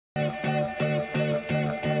Today,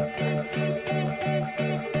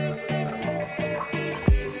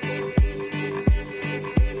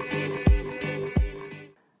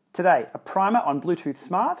 a primer on Bluetooth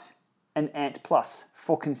Smart and ANT Plus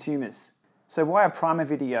for consumers. So why a primer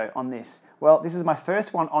video on this? Well, this is my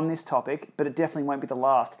first one on this topic, but it definitely won't be the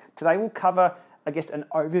last. Today we'll cover, I guess, an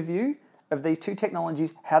overview of these two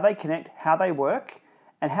technologies, how they connect, how they work,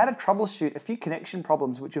 and how to troubleshoot a few connection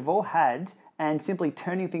problems which we've all had, and simply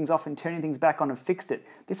turning things off and turning things back on and fixed it.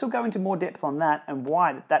 This will go into more depth on that and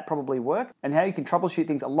why that probably worked, and how you can troubleshoot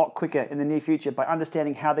things a lot quicker in the near future by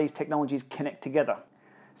understanding how these technologies connect together.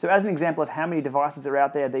 So as an example of how many devices are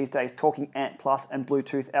out there these days talking ANT Plus and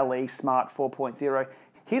Bluetooth LE Smart 4.0,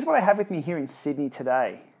 here's what I have with me here in Sydney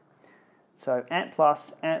today. So ANT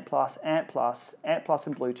Plus, ANT Plus, ANT Plus, ANT Plus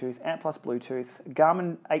and Bluetooth, ANT Plus Bluetooth,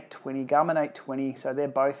 Garmin 820, Garmin 820, so they're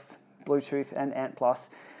both Bluetooth and ANT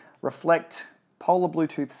Plus, Reflect, Polar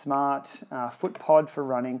Bluetooth Smart, FootPod for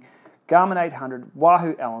running, Garmin 800,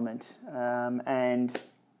 Wahoo Element, and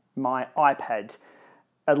my iPad,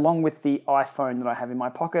 along with the iPhone that I have in my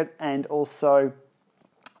pocket, and also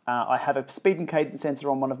I have a speed and cadence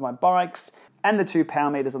sensor on one of my bikes, and the 2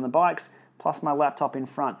 power meters on the bikes, plus my laptop in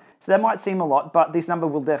front. So that might seem a lot, but this number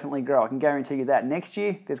will definitely grow. I can guarantee you that. Next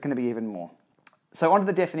year, there's going to be even more. So on to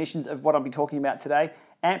the definitions of what I'll be talking about today.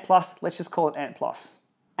 ANT Plus, let's just call it ANT Plus.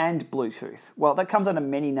 And Bluetooth. Well, that comes under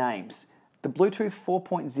many names. The Bluetooth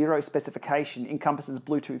 4.0 specification encompasses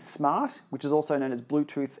Bluetooth Smart, which is also known as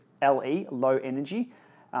Bluetooth LE, low energy,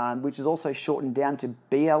 which is also shortened down to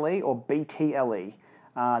BLE or BTLE.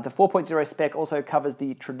 The 4.0 spec also covers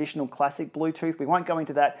the traditional classic Bluetooth. We won't go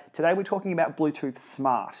into that. Today we're talking about Bluetooth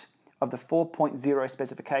Smart of the 4.0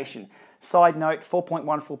 specification. Side note, 4.1,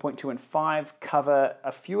 4.2 and 5 cover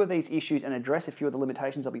a few of these issues and address a few of the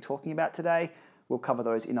limitations I'll be talking about today. We'll cover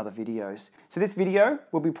those in other videos. So this video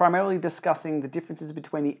will be primarily discussing the differences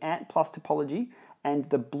between the ANT Plus topology and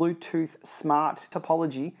the Bluetooth Smart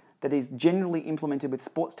topology that is generally implemented with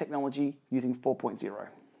sports technology using 4.0.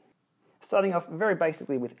 Starting off very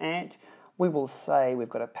basically with ANT, we will say we've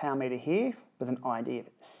got a power meter here with an ID of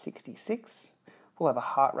 66. We'll have a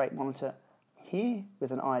heart rate monitor here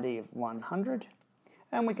with an ID of 100.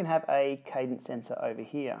 And we can have a cadence sensor over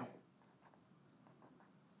here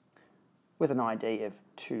with an ID of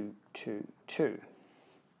 222.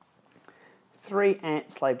 3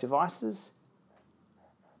 ANT slave devices,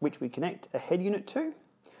 which we connect a head unit to.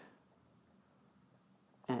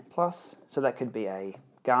 ANT Plus, so that could be a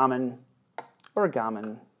Garmin or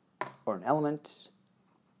an Element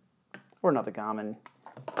or another Garmin,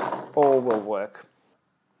 all will work.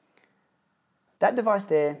 That device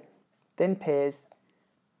there then pairs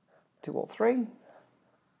to all 3,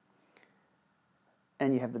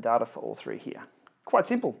 and you have the data for all 3 here. Quite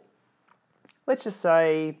simple. Let's just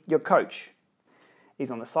say your coach is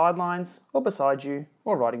on the sidelines or beside you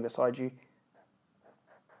or riding beside you,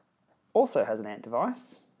 also has an ANT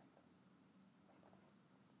device.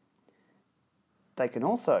 They can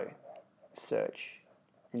also search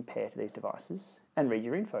and pair to these devices and read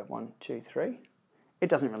your info. 1, 2, 3. It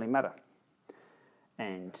doesn't really matter.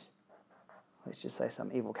 And let's just say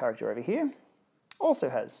some evil character over here also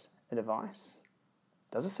has a device,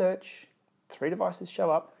 does a search, 3 devices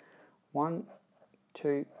show up. 1,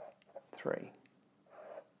 2, 3.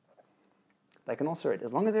 They can also read.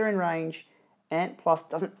 As long as they're in range, ANT Plus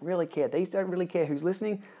doesn't really care. These don't really care who's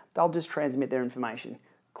listening. They'll just transmit their information.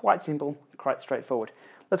 Quite simple, quite straightforward.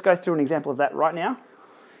 Let's go through an example of that right now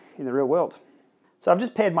in the real world. So I've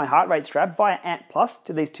just paired my heart rate strap via ANT Plus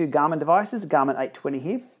to these 2 Garmin devices, Garmin 820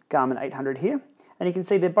 here, Garmin 800 here, and you can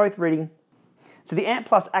see they're both reading. So the ANT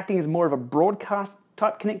Plus acting as more of a broadcast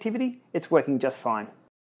type connectivity, it's working just fine.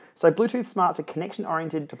 So Bluetooth Smart's a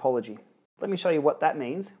connection-oriented topology. Let me show you what that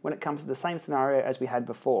means when it comes to the same scenario as we had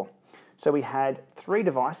before. So we had 3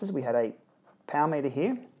 devices. We had a power meter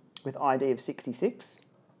here with ID of 66.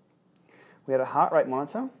 We had a heart rate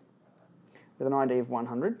monitor with an ID of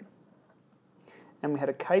 100. And we had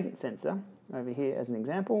a cadence sensor over here as an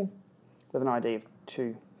example with an ID of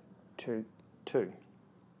 222.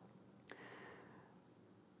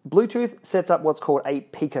 Bluetooth sets up what's called a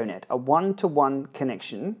piconet, a one-to-one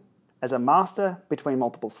connection as a master between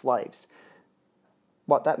multiple slaves.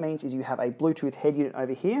 What that means is you have a Bluetooth head unit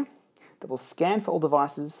over here that will scan for all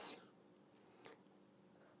devices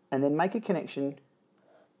and then make a connection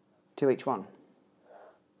to each one.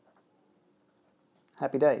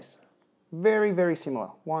 Happy days. Very, very similar.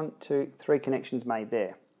 1, 2, 3 connections made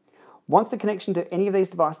there. Once the connection to any of these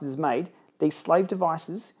devices is made, these slave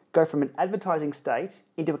devices go from an advertising state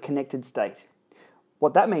into a connected state.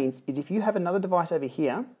 What that means is if you have another device over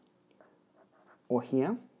here, or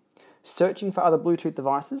here, searching for other Bluetooth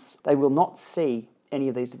devices, they will not see any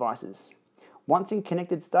of these devices. Once in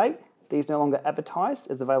connected state, these no longer advertised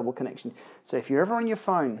as available connection. So if you're ever on your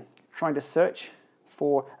phone trying to search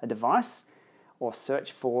for a device or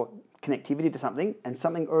search for connectivity to something, and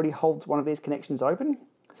something already holds one of these connections open,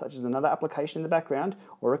 such as another application in the background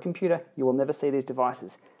or a computer, you will never see these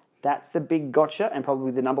devices. That's the big gotcha and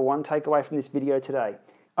probably the number one takeaway from this video today.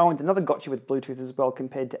 Oh, and another gotcha with Bluetooth as well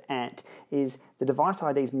compared to ANT is the device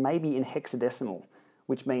IDs may be in hexadecimal,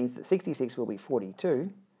 which means that 66 will be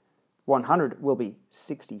 42, 100 will be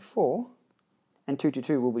 64, and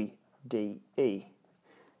 222 will be DE.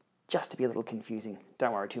 Just to be a little confusing.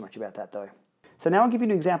 Don't worry too much about that though. So now I'll give you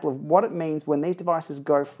an example of what it means when these devices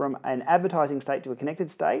go from an advertising state to a connected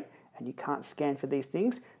state, and you can't scan for these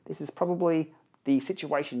things. This is probably the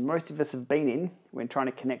situation most of us have been in when trying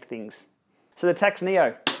to connect things. So the Tacx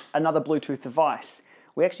Neo, another Bluetooth device.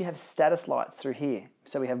 We actually have status lights through here.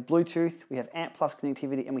 So we have Bluetooth, we have ANT+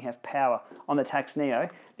 connectivity, and we have power on the Tacx Neo.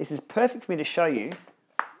 This is perfect for me to show you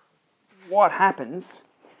what happens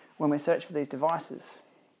when we search for these devices.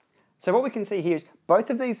 So what we can see here is both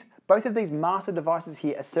of these master devices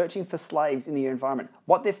here are searching for slaves in the environment.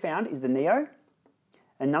 What they've found is the Neo,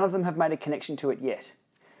 and none of them have made a connection to it yet.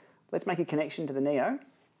 Let's make a connection to the Neo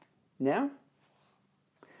now.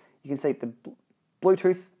 You can see the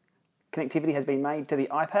Bluetooth connectivity has been made to the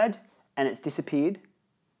iPad and it's disappeared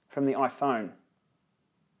from the iPhone.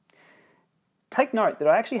 Take note that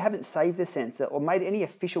I actually haven't saved the sensor or made any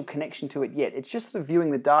official connection to it yet. It's just sort of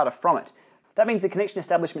viewing the data from it. That means the connection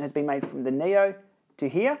establishment has been made from the Neo to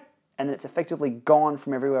here, and it's effectively gone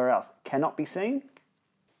from everywhere else. Cannot be seen.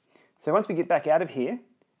 So once we get back out of here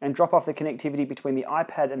and drop off the connectivity between the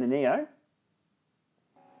iPad and the Neo,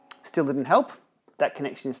 still didn't help. That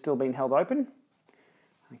connection is still being held open.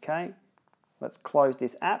 Okay, let's close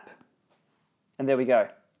this app, and there we go.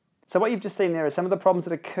 So what you've just seen there are some of the problems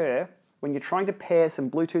that occur when you're trying to pair some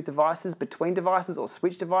Bluetooth devices between devices or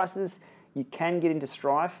switch devices. You can get into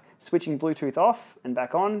strife. Switching Bluetooth off and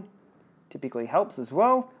back on typically helps as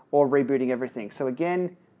well, or rebooting everything. So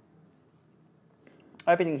again,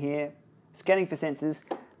 opening here, scanning for sensors.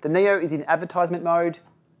 The Neo is in advertisement mode,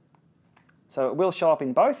 so it will show up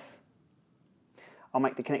in both. I'll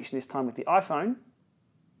make the connection this time with the iPhone.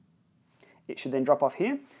 It should then drop off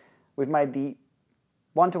here. We've made the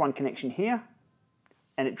one-to-one connection here,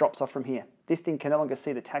 and it drops off from here. This thing can no longer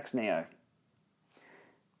see the Tacx Neo.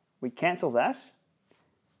 We cancel that.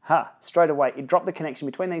 Straight away, it dropped the connection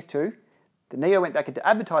between these two. The Neo went back into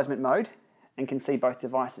advertisement mode and can see both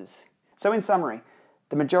devices. So in summary,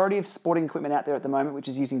 the majority of sporting equipment out there at the moment, which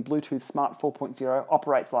is using Bluetooth Smart 4.0,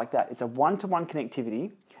 operates like that. It's a one-to-one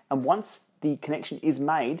connectivity, and once the connection is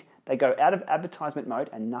made, they go out of advertisement mode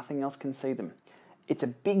and nothing else can see them. It's a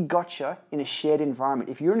big gotcha in a shared environment.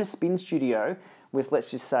 If you're in a spin studio with,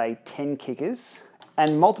 let's just say, 10 kickers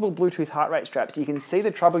and multiple Bluetooth heart rate straps, you can see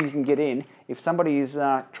the trouble you can get in if somebody is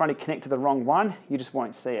trying to connect to the wrong one. You just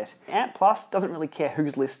won't see it. ANT+ doesn't really care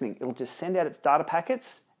who's listening. It'll just send out its data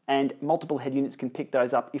packets, and multiple head units can pick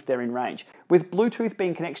those up if they're in range. With Bluetooth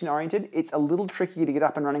being connection oriented, it's a little trickier to get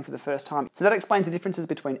up and running for the first time. So that explains the differences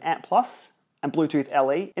between ANT+ and Bluetooth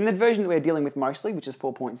LE. In the version that we're dealing with mostly, which is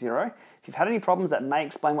 4.0, if you've had any problems, that may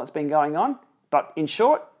explain what's been going on. But in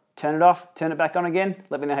short, turn it off, turn it back on again,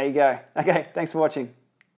 let me know how you go. Okay, thanks for watching.